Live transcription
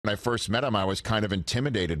I first met him, I was kind of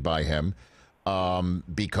intimidated by him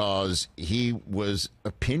because he was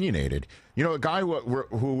opinionated. You know, a guy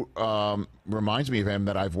who reminds me of him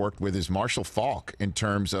that I've worked with is Marshall Faulk in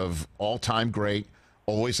terms of all-time great,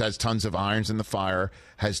 always has tons of irons in the fire,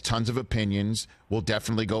 has tons of opinions, will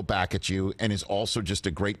definitely go back at you, and is also just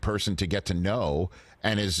a great person to get to know,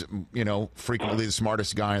 and is, you know, frequently the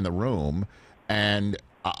smartest guy in the room. And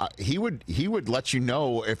he would let you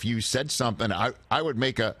know if you said something. I would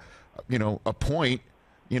make a point,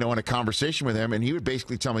 you know, in a conversation with him, and he would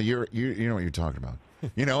basically tell me, you know what you're talking about.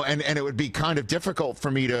 You know, and it would be kind of difficult for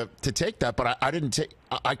me to take that, but I didn't take.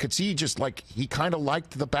 I could see just like he kind of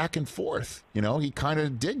liked the back and forth. You know, he kind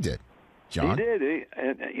of digged it. John, he did.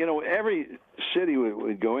 And you know, every city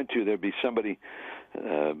we'd go into, there'd be somebody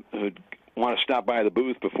who'd want to stop by the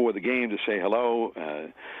booth before the game to say hello.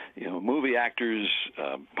 You know, movie actors,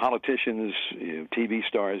 politicians, TV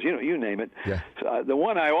stars. You know, you name it. Yeah. The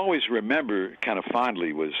one I always remember kind of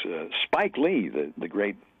fondly was Spike Lee, the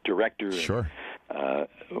great director. Sure.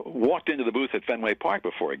 Walked into the booth at Fenway Park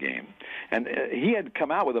before a game, and he had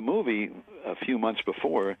come out with a movie a few months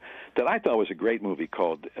before that I thought was a great movie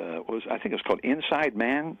called I think it was called Inside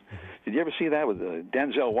Man. Did you ever see that with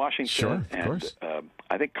Denzel Washington? Sure, of course.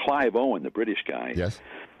 I think Clive Owen, the British guy. Yes.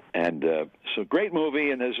 And so great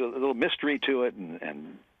movie, and there's a little mystery to it,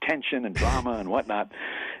 and tension and drama and whatnot,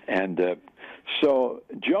 and. So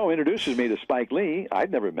Joe introduces me to Spike Lee. I'd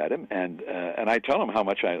never met him, and I tell him how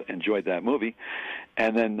much I enjoyed that movie,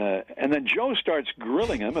 and then Joe starts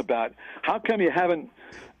grilling him about how come you haven't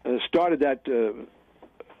started that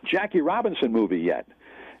Jackie Robinson movie yet,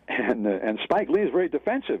 and Spike Lee is very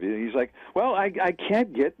defensive. He's like, well, I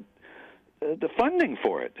can't get the funding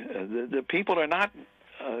for it. The people are not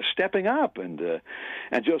stepping up, and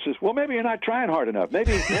Joe says, well, maybe you're not trying hard enough.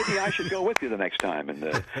 Maybe I should go with you the next time,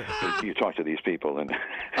 and you talk to these people. And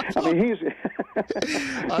I mean, he's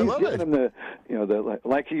giving them the, you know,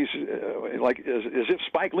 like he's like as if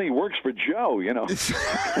Spike Lee works for Joe, you know.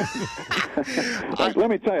 Like,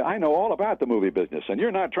 let me tell you, I know all about the movie business, and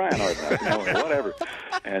you're not trying hard enough, you know, whatever.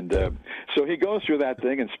 And so he goes through that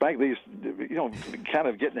thing, and Spike Lee's, you know, kind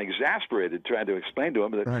of getting exasperated, trying to explain to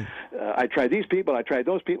him that right. I tried these people, I tried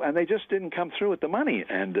those people, and they just didn't come through with the money.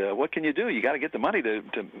 And what can you do? You got to get the money to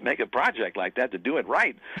make a project like that, to do it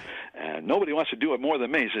right. And nobody wants to do it more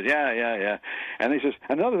than me. He says, yeah. And he says,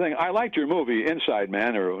 another thing, I liked your movie, Inside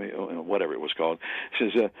Man, or whatever it was called. He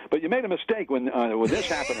says, but you made a mistake when this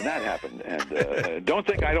happened and that happened. And don't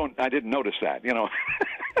think I didn't notice that, you know.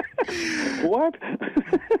 What?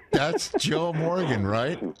 That's Joe Morgan,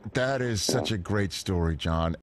 right? That is such a great story, John.